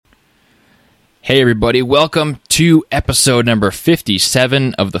Hey everybody, welcome to episode number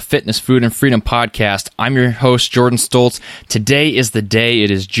 57 of the Fitness, Food, and Freedom Podcast. I'm your host, Jordan Stoltz. Today is the day.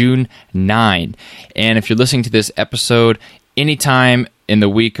 It is June 9. And if you're listening to this episode anytime in the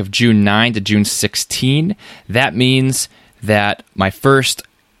week of June 9 to June 16, that means that my first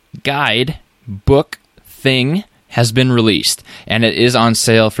guide book thing has been released. And it is on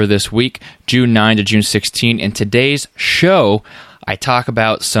sale for this week, June 9 to June 16. In today's show, I talk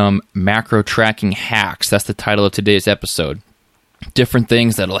about some macro tracking hacks. That's the title of today's episode. Different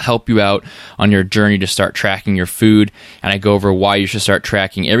things that'll help you out on your journey to start tracking your food. And I go over why you should start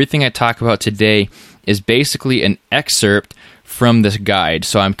tracking. Everything I talk about today is basically an excerpt from this guide.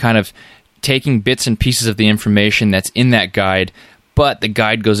 So I'm kind of taking bits and pieces of the information that's in that guide, but the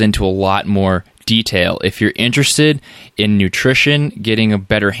guide goes into a lot more detail. If you're interested in nutrition, getting a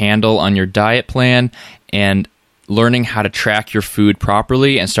better handle on your diet plan, and learning how to track your food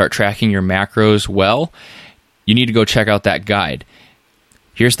properly and start tracking your macros well, you need to go check out that guide.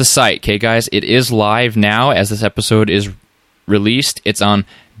 Here's the site, okay, guys? It is live now as this episode is released. It's on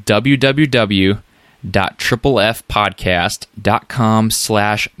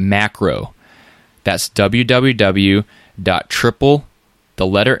www.triplefpodcast.com/macro. That's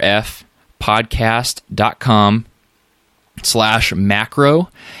www.podcast.com/macro,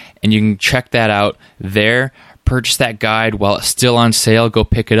 and you can check that out there. Purchase that guide while it's still on sale. Go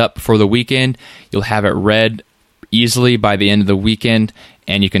pick it up before the weekend. You'll have it read easily by the end of the weekend,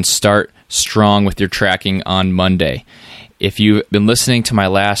 and you can start strong with your tracking on Monday. If you've been listening to my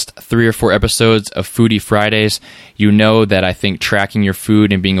last 3 or 4 episodes of Foodie Fridays, you know that I think tracking your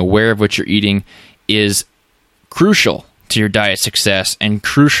food and being aware of what you're eating is crucial to your diet success and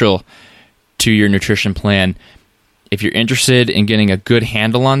crucial to your nutrition plan. If you're interested in getting a good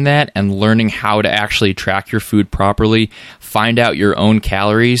handle on that and learning how to actually track your food properly, find out your own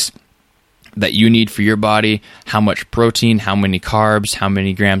calories that you need for your body, how much protein, how many carbs, how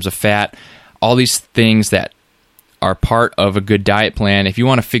many grams of fat, all these things that are part of a good diet plan. If you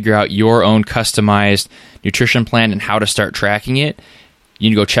want to figure out your own customized nutrition plan and how to start tracking it, you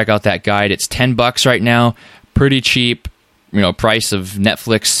need to go check out that guide. It's $10 right now, pretty cheap, price of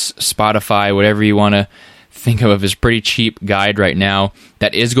Netflix, Spotify, whatever you want to think of as pretty cheap guide right now.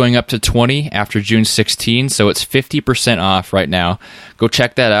 That is going up to $20 after June 16, so it's 50% off right now. Go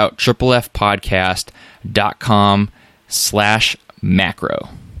check that out, triplefpodcast.com/macro.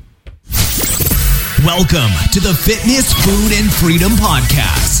 Welcome to the Fitness, Food, and Freedom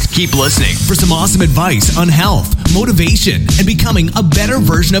Podcast. Keep listening for some awesome advice on health, motivation, and becoming a better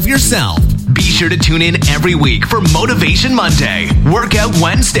version of yourself. Be sure to tune in every week for Motivation Monday, Workout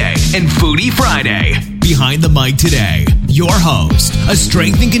Wednesday, and Foodie Friday. Behind the mic today, your host, a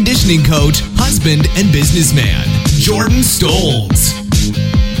strength and conditioning coach, husband, and businessman, Jordan Stoltz.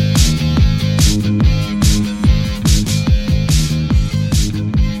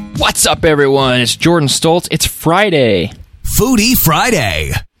 What's up, everyone? It's Jordan Stoltz. It's Friday. Foodie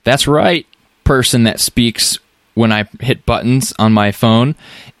Friday. That's right, person that speaks when I hit buttons on my phone.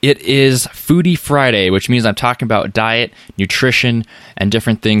 It is Foodie Friday, which means I'm talking about diet, nutrition, and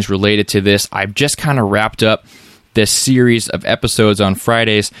different things related to this. I've just kind of wrapped up this series of episodes on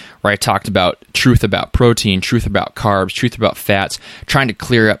Fridays where I talked about truth about protein, truth about carbs, truth about fats, trying to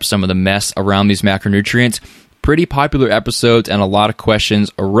clear up some of the mess around these macronutrients. Pretty popular episodes, and a lot of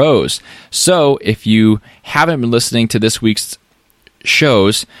questions arose. So if you haven't been listening to this week's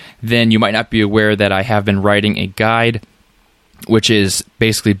shows, then you might not be aware that I have been writing a guide which is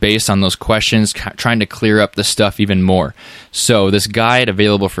basically based on those questions, trying to clear up the stuff even more. So this guide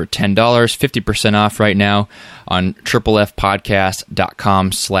available for $10, 50% off right now on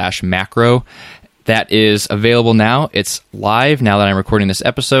triplefpodcast.com/macro. That is available now. It's live now that I'm recording this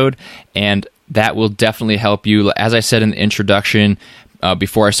episode, and that will definitely help you. As I said in the introduction,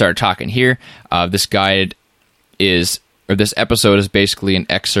 before I started talking here, this episode is basically an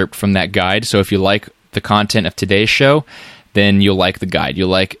excerpt from that guide. So if you like the content of today's show, then you'll like the guide.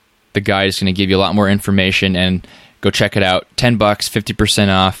 The guide is going to give you a lot more information, and go check it out. $10, 50%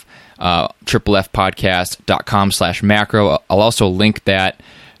 off, triplefpodcast.com/macro. I'll also link that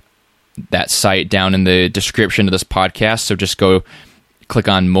site down in the description of this podcast. So just go click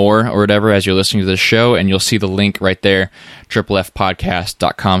on more or whatever as you're listening to the show, and you'll see the link right there,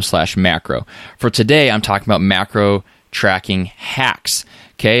 triplefpodcast.com/macro. For today, I'm talking about macro tracking hacks.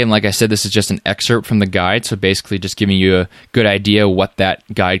 Okay, and like I said, this is just an excerpt from the guide, so basically just giving you a good idea what that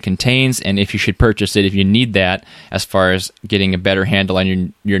guide contains and if you should purchase it if you need that as far as getting a better handle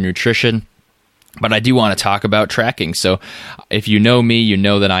on your nutrition But I do want to talk about tracking. So if you know me, you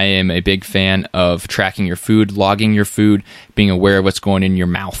know that I am a big fan of tracking your food, logging your food, being aware of what's going in your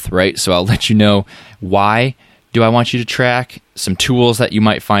mouth, right? So I'll let you know why do I want you to track, some tools that you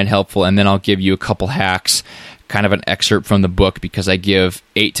might find helpful, and then I'll give you a couple hacks, kind of an excerpt from the book, because I give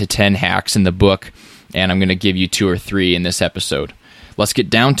 8 to 10 hacks in the book, and I'm going to give you 2 or 3 in this episode. Let's get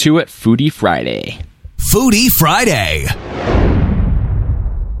down to it. Foodie Friday. Foodie Friday.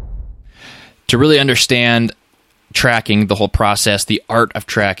 To really understand tracking, the whole process, the art of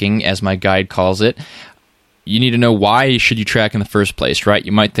tracking, as my guide calls it, you need to know why should you track in the first place, right?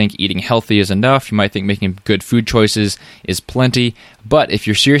 You might think eating healthy is enough. You might think making good food choices is plenty. But if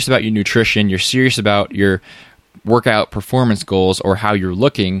you're serious about your nutrition, you're serious about your workout performance goals or how you're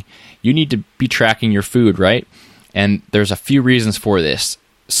looking, you need to be tracking your food, right? And there's a few reasons for this.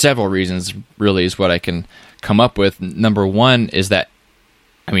 Several reasons, really, is what I can come up with. Number one is that,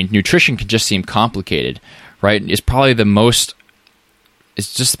 nutrition can just seem complicated, right? It's just probably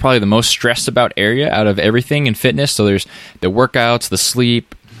the most stressed about area out of everything in fitness. So there's the workouts, the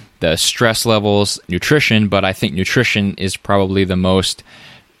sleep, the stress levels, nutrition, but I think nutrition is probably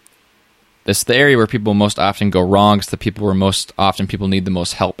that's the area where people most often go wrong. It's the people where most often people need the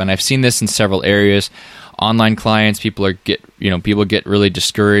most help. And I've seen this in several areas. Online clients, people get really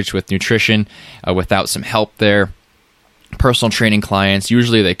discouraged with nutrition without some help there. Personal training clients,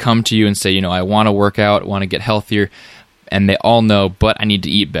 usually they come to you and say, I want to work out, want to get healthier, and they all know, but I need to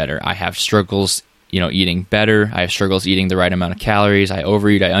eat better. I have struggles, eating better. I have struggles eating the right amount of calories. I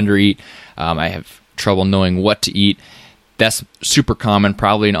overeat, I undereat. I have trouble knowing what to eat. That's super common,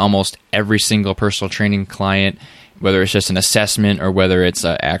 probably in almost every single personal training client, whether it's just an assessment or whether it's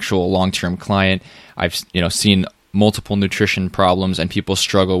an actual long-term client. I've seen multiple nutrition problems, and people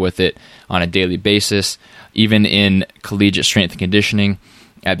struggle with it on a daily basis. Even in collegiate strength and conditioning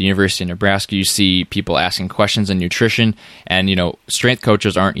at the University of Nebraska, you see people asking questions on nutrition, and strength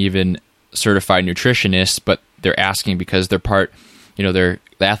coaches aren't even certified nutritionists, but they're asking because they're the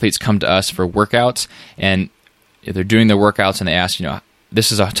athletes come to us for workouts, and they're doing their workouts, and they ask,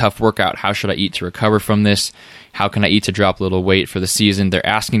 this is a tough workout. How should I eat to recover from this? How can I eat to drop a little weight for the season? They're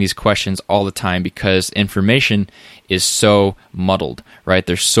asking these questions all the time because information is so muddled, right?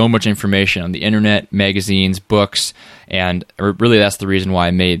 There's so much information on the internet, magazines, books, and really that's the reason why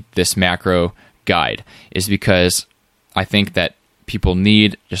I made this macro guide, is because I think that people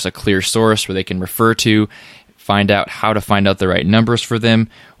need just a clear source where they can refer to, find out how to find out the right numbers for them,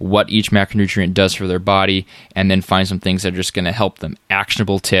 what each macronutrient does for their body, and then find some things that are just going to help them,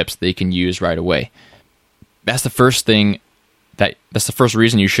 actionable tips they can use right away. That's the first thing, that's the first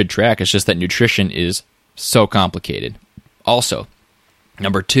reason you should track. It's just that nutrition is so complicated. Also,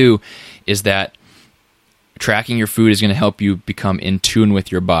 number 2 is that tracking your food is going to help you become in tune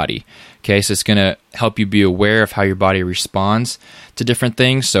with your body. Okay, so it's going to help you be aware of how your body responds to different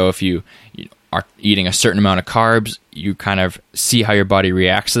things. So if you are eating a certain amount of carbs, you kind of see how your body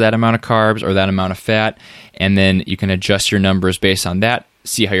reacts to that amount of carbs or that amount of fat, and then you can adjust your numbers based on that,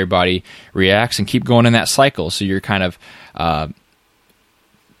 see how your body reacts, and keep going in that cycle. So you're kind of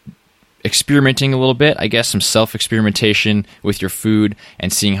experimenting a little bit, I guess, some self-experimentation with your food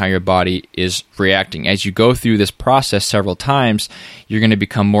and seeing how your body is reacting. As you go through this process several times, you're going to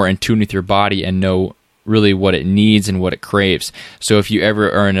become more in tune with your body and know really what it needs and what it craves. So if you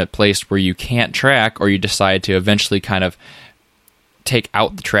ever are in a place where you can't track, or you decide to eventually kind of take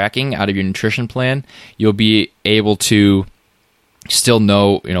out the tracking out of your nutrition plan, you'll be able to still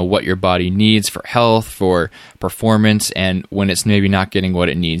know, what your body needs for health, for performance, and when it's maybe not getting what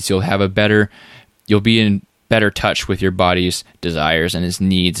it needs, you'll be in better touch with your body's desires and its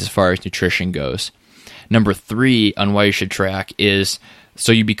needs as far as nutrition goes. Number 3 on why you should track is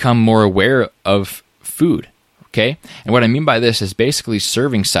so you become more aware of food, okay? And what I mean by this is basically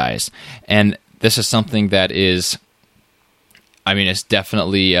serving size. And this is something that is, it's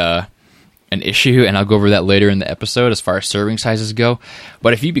definitely an issue, and I'll go over that later in the episode as far as serving sizes go.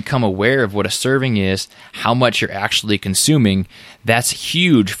 But if you become aware of what a serving is, how much you're actually consuming, that's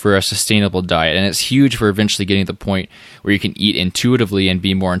huge for a sustainable diet, and it's huge for eventually getting to the point where you can eat intuitively and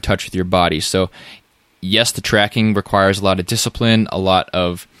be more in touch with your body. So yes, the tracking requires a lot of discipline, a lot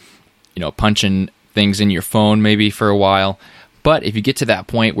of punching things in your phone maybe for a while. But if you get to that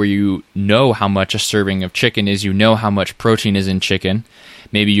point where you know how much a serving of chicken is, you know how much protein is in chicken,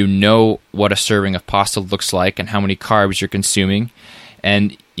 maybe you know what a serving of pasta looks like and how many carbs you're consuming,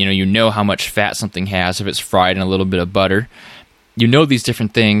 and you know how much fat something has if it's fried in a little bit of butter. You know these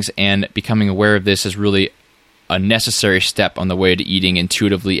different things, and becoming aware of this is really a necessary step on the way to eating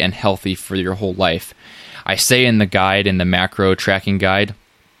intuitively and healthy for your whole life. I say in the guide, in the macro tracking guide,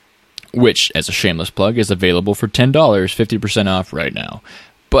 which, as a shameless plug, is available for $10, 50% off right now.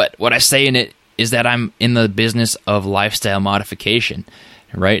 But what I say in it is that I'm in the business of lifestyle modification,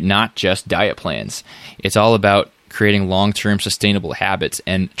 right? Not just diet plans. It's all about creating long-term sustainable habits,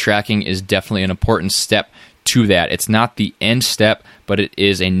 and tracking is definitely an important step to that. It's not the end step, but it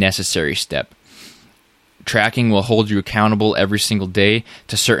is a necessary step. Tracking will hold you accountable every single day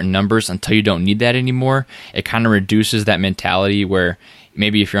to certain numbers until you don't need that anymore. It kind of reduces that mentality where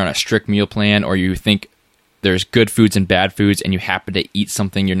maybe if you're on a strict meal plan, or you think there's good foods and bad foods and you happen to eat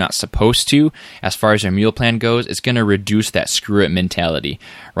something you're not supposed to, as far as your meal plan goes, it's going to reduce that screw it mentality,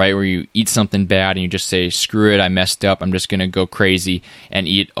 right? Where you eat something bad and you just say, screw it, I messed up, I'm just going to go crazy and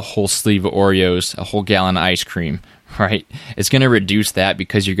eat a whole sleeve of Oreos, a whole gallon of ice cream, right? It's going to reduce that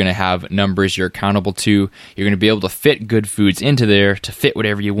because you're going to have numbers you're accountable to. You're going to be able to fit good foods into there, to fit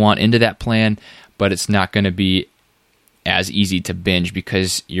whatever you want into that plan, but it's not going to be as easy to binge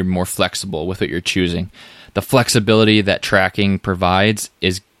because you're more flexible with what you're choosing. The flexibility that tracking provides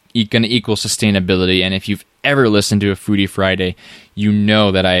is going to equal sustainability. And if you've ever listened to a Foodie Friday, you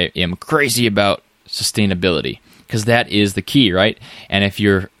know that I am crazy about sustainability because that is the key, right? And if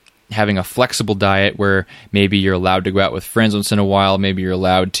you're having a flexible diet where maybe you're allowed to go out with friends once in a while, maybe you're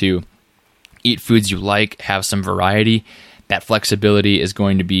allowed to eat foods you like, have some variety, that flexibility is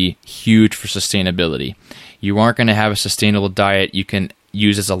going to be huge for sustainability. You aren't going to have a sustainable diet you can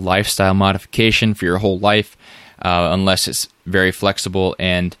use as a lifestyle modification for your whole life unless it's very flexible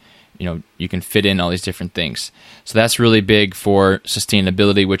and you can fit in all these different things. So that's really big for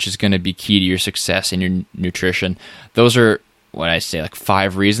sustainability, which is going to be key to your success in your nutrition. Those are what I say, like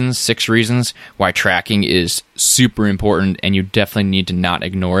 6 reasons why tracking is super important, and you definitely need to not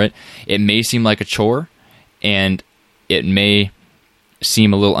ignore it. It may seem like a chore, and it may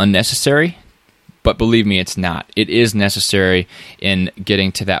seem a little unnecessary, but believe me, it's not. It is necessary in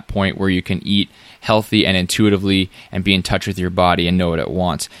getting to that point where you can eat healthy and intuitively and be in touch with your body and know what it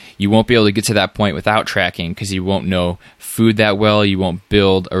wants. You won't be able to get to that point without tracking because you won't know food that well. You won't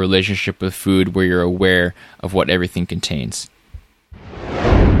build a relationship with food where you're aware of what everything contains.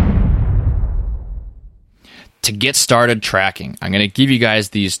 To get started tracking, I'm going to give you guys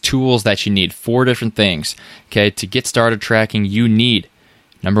these tools that you need. 4 different things. Okay, to get started tracking, you need,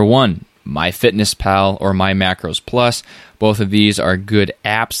 number 1, MyFitnessPal or MyMacros+. Both of these are good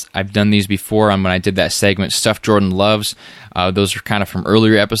apps. I've done these before when I did that segment, Stuff Jordan Loves. Those are kind of from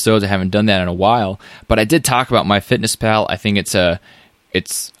earlier episodes. I haven't done that in a while. But I did talk about MyFitnessPal. I think it's a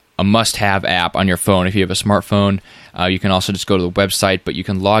must-have app on your phone. If you have a smartphone, you can also just go to the website, but you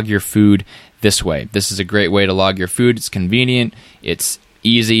can log your food this way. This is a great way to log your food. It's convenient. It's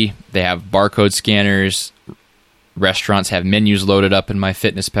easy. They have barcode scanners. Restaurants have menus loaded up in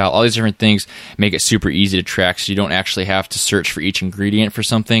MyFitnessPal. All these different things make it super easy to track, so you don't actually have to search for each ingredient for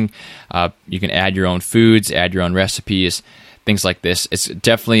something. You can add your own foods, add your own recipes, things like this. It's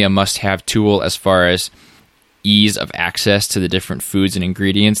definitely a must-have tool as far as ease of access to the different foods and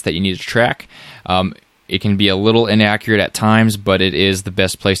ingredients that you need to track. It can be a little inaccurate at times, but it is the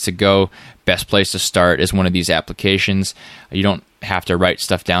best place to go. Best place to start is one of these applications. You don't have to write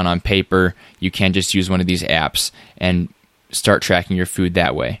stuff down on paper. You can just use one of these apps and start tracking your food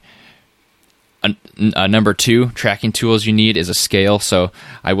that way. Number 2, tracking tools you need is a scale. So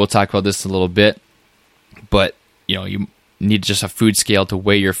I will talk about this a little bit, but you need just a food scale to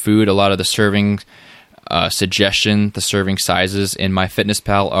weigh your food. A lot of the serving the serving sizes in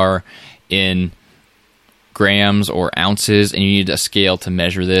MyFitnessPal are in grams or ounces, and you need a scale to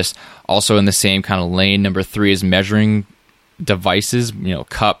measure this. Also in the same kind of lane, number 3 is measuring devices,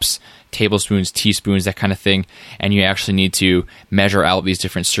 cups, tablespoons, teaspoons, that kind of thing, and you actually need to measure out these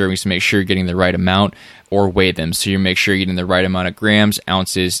different servings to make sure you're getting the right amount or weigh them. So you make sure you're getting the right amount of grams,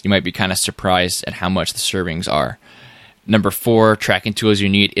 ounces. You might be kind of surprised at how much the servings are. Number 4, tracking tools you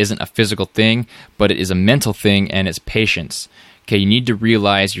need isn't a physical thing, but it is a mental thing, and it's patience. Okay, you need to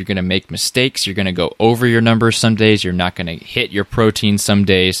realize you're going to make mistakes. You're going to go over your numbers some days. You're not going to hit your protein some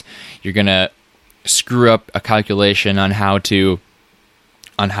days. You're going to screw up a calculation on how to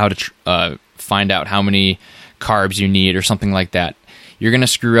find out how many carbs you need or something like that. You're going to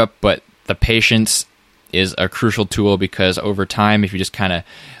screw up, but the patience is a crucial tool because over time, if you just kind of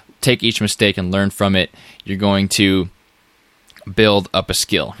take each mistake and learn from it, you're going to build up a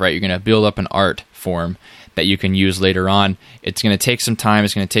skill, right? You're going to build up an art form that you can use later on. It's going to take some time.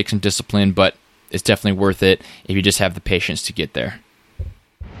 It's going to take some discipline, but it's definitely worth it if you just have the patience to get there.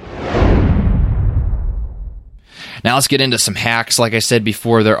 Now let's get into some hacks. Like I said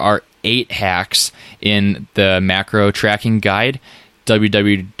before, there are 8 hacks in the macro tracking guide,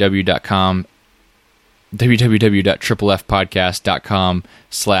 www.com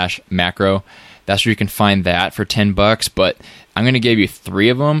www.triplefpodcast.com/macro. That's where you can find that for $10. But I'm going to give you 3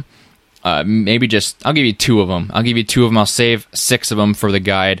 of them. I'll give you 2 of them. I'll save 6 of them for the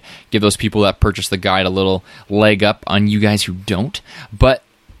guide. Give those people that purchase the guide a little leg up on you guys who don't. But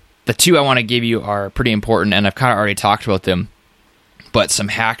the 2 I want to give you are pretty important, and I've kind of already talked about them. But some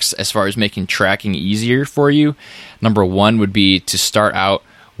hacks as far as making tracking easier for you. Number 1 would be to start out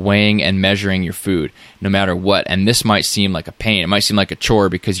weighing and measuring your food, no matter what. And this might seem like a pain. It might seem like a chore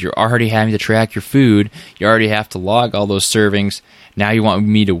because you're already having to track your food. You already have to log all those servings. Now you want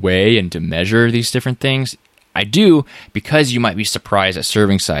me to weigh and to measure these different things? I do, because you might be surprised at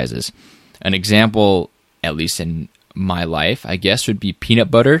serving sizes. An example, at least in my life, I guess, would be peanut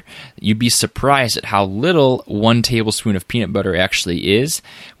butter. You'd be surprised at how little 1 tablespoon of peanut butter actually is.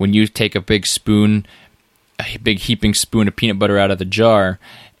 When you take a big heaping spoon of peanut butter out of the jar,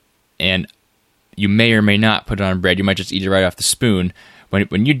 and you may or may not put it on bread. You might just eat it right off the spoon.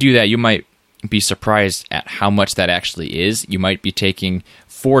 When you do that, you might be surprised at how much that actually is. You might be taking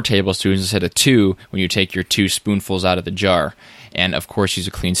 4 tablespoons instead of 2 when you take your 2 spoonfuls out of the jar. And, of course, use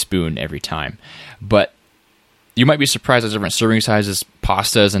a clean spoon every time. But you might be surprised at different serving sizes.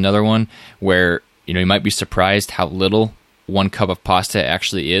 Pasta is another one where you might be surprised how little 1 cup of pasta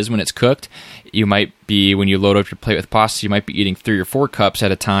actually is when it's cooked. You might be, when you load up your plate with pasta, you might be eating 3 or 4 cups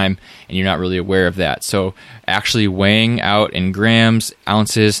at a time, and you're not really aware of that. So actually weighing out in grams,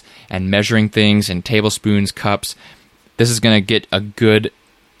 ounces, and measuring things in tablespoons, cups, this is going to get a good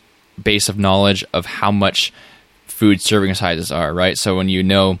base of knowledge of how much food serving sizes are, right? So when you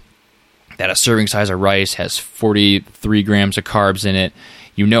know that a serving size of rice has 43 grams of carbs in it,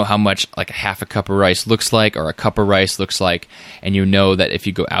 you know how much like a half a cup of rice looks like, or a cup of rice looks like, and you know that if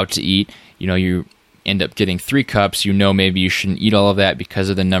you go out to eat, you end up getting 3 cups, maybe you shouldn't eat all of that because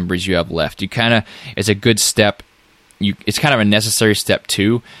of the numbers you have left. It's a good step. It's kind of a necessary step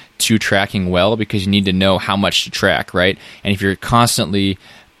too, to tracking well, because you need to know how much to track, right? And if you're constantly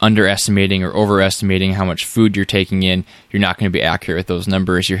underestimating or overestimating how much food you're taking in, you're not going to be accurate with those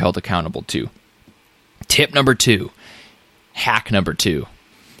numbers you're held accountable to. Tip number 2, hack number 2,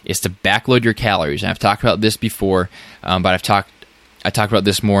 is to backload your calories. And I've talked about this before, but I talked about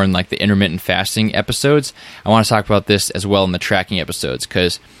this more in like the intermittent fasting episodes. I want to talk about this as well in the tracking episodes,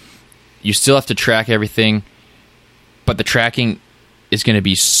 because you still have to track everything, but the tracking is going to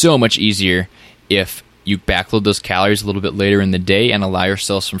be so much easier if you backload those calories a little bit later in the day and allow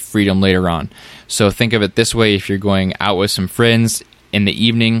yourself some freedom later on. So think of it this way: if you're going out with some friends in the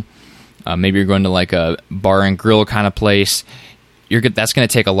evening, maybe you're going to like a bar and grill kind of place, that's going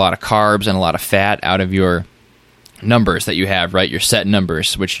to take a lot of carbs and a lot of fat out of your numbers that you have, right? Your set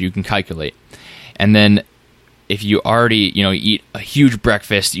numbers, which you can calculate. And then if you already, eat a huge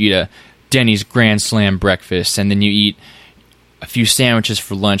breakfast, you eat a Denny's Grand Slam breakfast, and then you eat a few sandwiches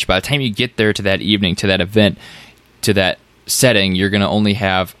for lunch, by the time you get there to that evening, to that event, to that setting, you're going to only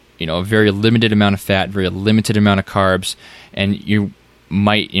have, a very limited amount of fat, very limited amount of carbs, and you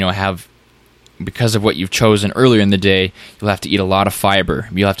might, have, because of what you've chosen earlier in the day, you'll have to eat a lot of fiber,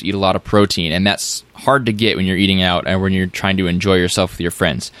 you'll have to eat a lot of protein, and that's hard to get when you're eating out and when you're trying to enjoy yourself with your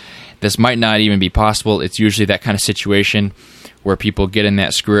friends. This might not even be possible. It's usually that kind of situation where people get in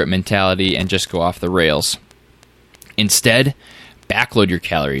that screw it mentality and just go off the rails. Instead, backload your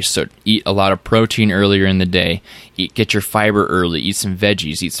calories. So eat a lot of protein earlier in the day. Get your fiber early. Eat some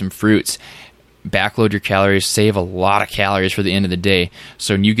veggies. Eat some fruits. Backload your calories. Save a lot of calories for the end of the day.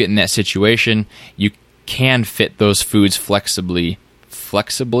 So when you get in that situation, you can fit those foods flexibly.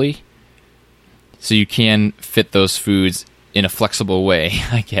 So you can fit those foods in a flexible way,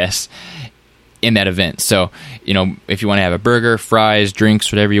 I guess, in that event. So, if you want to have a burger, fries,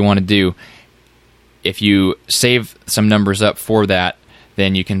 drinks, whatever you want to do, if you save some numbers up for that,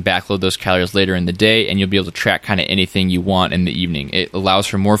 then you can backload those calories later in the day, and you'll be able to track kind of anything you want in the evening. It allows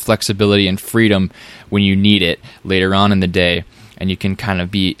for more flexibility and freedom when you need it later on in the day, and you can kind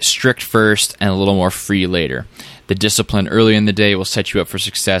of be strict first and a little more free later. The discipline early in the day will set you up for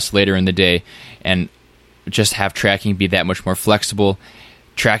success later in the day, and just have tracking be that much more flexible.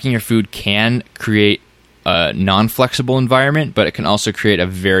 Tracking your food can create a non-flexible environment, but it can also create a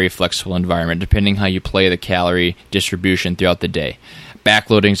very flexible environment depending how you play the calorie distribution throughout the day.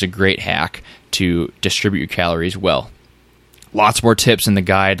 Backloading is a great hack to distribute your calories well. Lots more tips in the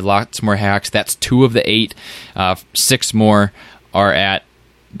guide, lots more hacks. That's 2 of the 8. 6 more are at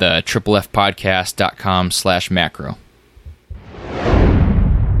the triplefpodcast.com/macro.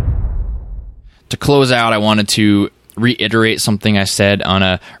 To close out, I wanted to reiterate something I said on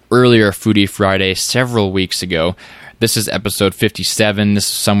a earlier Foodie Friday several weeks ago. This is episode 57. This is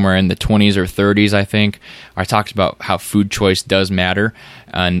somewhere in the 20s or 30s, I think. I talked about how food choice does matter,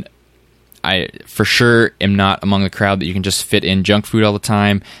 and I for sure am not among the crowd that you can just fit in junk food all the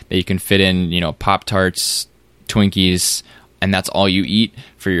time, that you can fit in, Pop-Tarts, Twinkies, and that's all you eat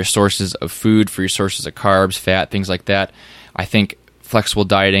for your sources of food, for your sources of carbs, fat, things like that. I think flexible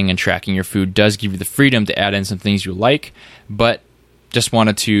dieting and tracking your food does give you the freedom to add in some things you like, but just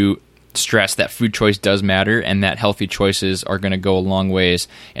wanted to stress that food choice does matter and that healthy choices are going to go a long ways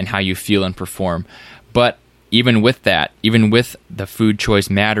in how you feel and perform. But even with that, even with the food choice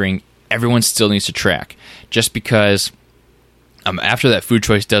mattering, everyone still needs to track. Just because after that food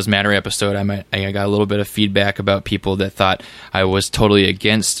choice does matter episode, I got a little bit of feedback about people that thought I was totally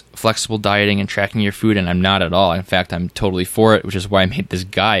against flexible dieting and tracking your food, and I'm not at all. In fact, I'm totally for it, which is why I made this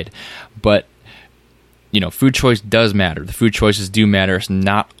guide. But food choice does matter. The food choices do matter. It's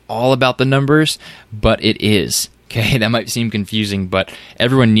not all about the numbers, but it is. Okay, that might seem confusing, but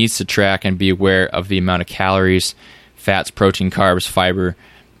everyone needs to track and be aware of the amount of calories, fats, protein, carbs, fiber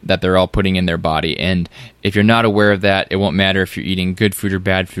that they're all putting in their body. And if you're not aware of that, it won't matter if you're eating good food or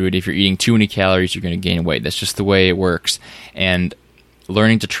bad food. If you're eating too many calories, you're going to gain weight. That's just the way it works. And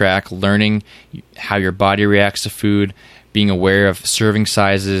learning to track, learning how your body reacts to food, being aware of serving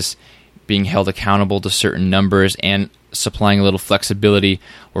sizes, being held accountable to certain numbers, and supplying a little flexibility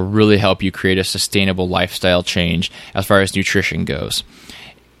will really help you create a sustainable lifestyle change as far as nutrition goes.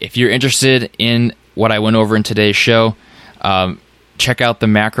 If you're interested in what I went over in today's show, check out the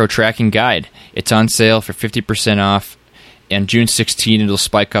macro tracking guide. It's on sale for 50% off. And June 16, it'll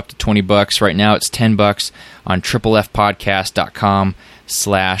spike up to $20. Right now, it's $10 on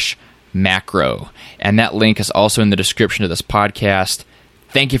triplefpodcast.com/macro. And that link is also in the description of this podcast.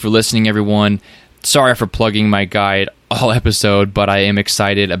 Thank you for listening, everyone. Sorry for plugging my guide all episode, but I am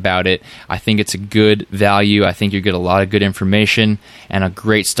excited about it. I think it's a good value. I think you get a lot of good information and a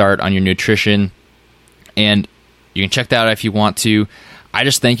great start on your nutrition. And you can check that out if you want to. I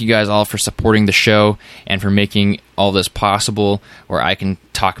just thank you guys all for supporting the show and for making all this possible, where I can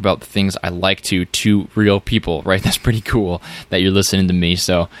talk about the things I like to real people, right? That's pretty cool that you're listening to me.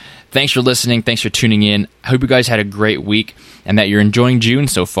 So thanks for listening. Thanks for tuning in. I hope you guys had a great week and that you're enjoying June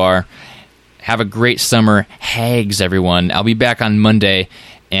so far. Have a great summer. Hags, everyone. I'll be back on Monday,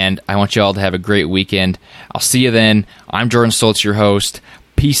 and I want you all to have a great weekend. I'll see you then. I'm Jordan Stoltz, your host.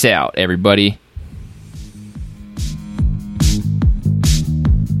 Peace out, everybody.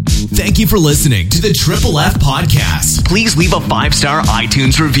 Thank you for listening to the Triple F Podcast. Please leave a 5-star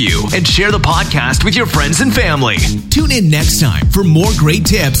iTunes review and share the podcast with your friends and family. Tune in next time for more great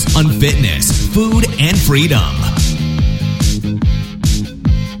tips on fitness, food, and freedom.